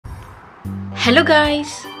Hello guys,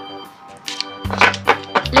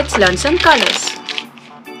 let's learn some colors.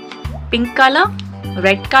 Pink color,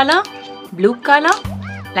 red color, blue color,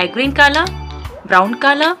 light green color, brown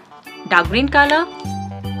color, dark green color,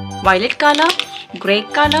 violet color, grey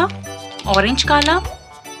color, orange color,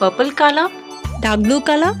 purple color, dark blue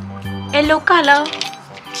color, yellow color.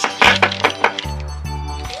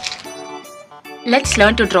 Let's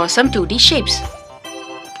learn to draw some 2D shapes.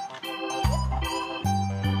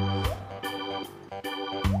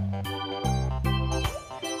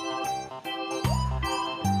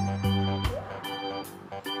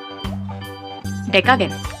 Deck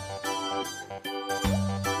again.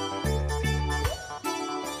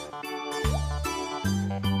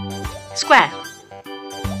 Square.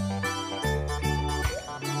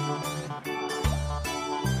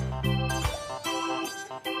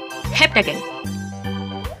 Heptagon.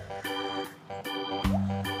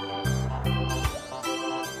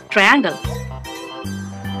 Triangle.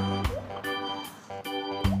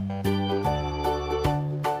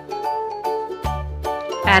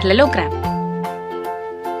 Parallelogram.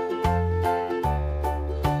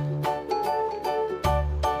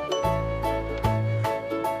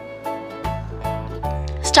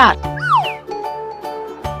 Star.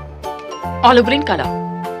 Olive green color.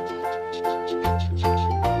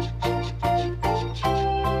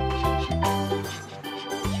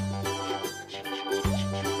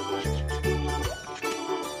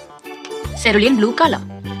 Cerulean blue color.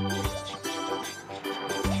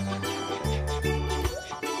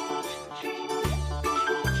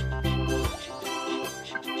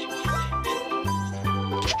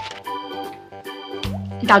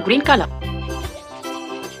 Dark green color.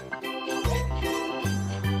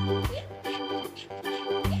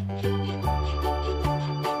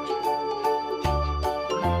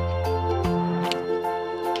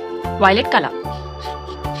 Violet color.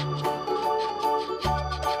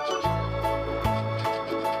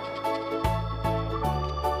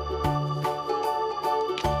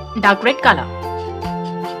 Dark red color.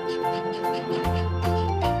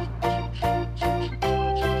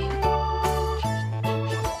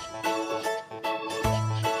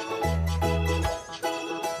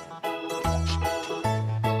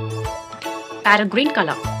 Parrot green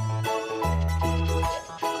color.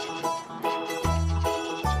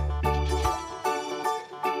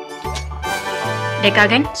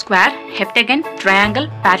 Decagon, square, heptagon, triangle,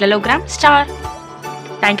 parallelogram, star.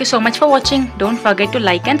 Thank you so much for watching. Don't forget to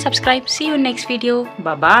like and subscribe. See you in next video.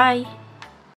 Bye bye.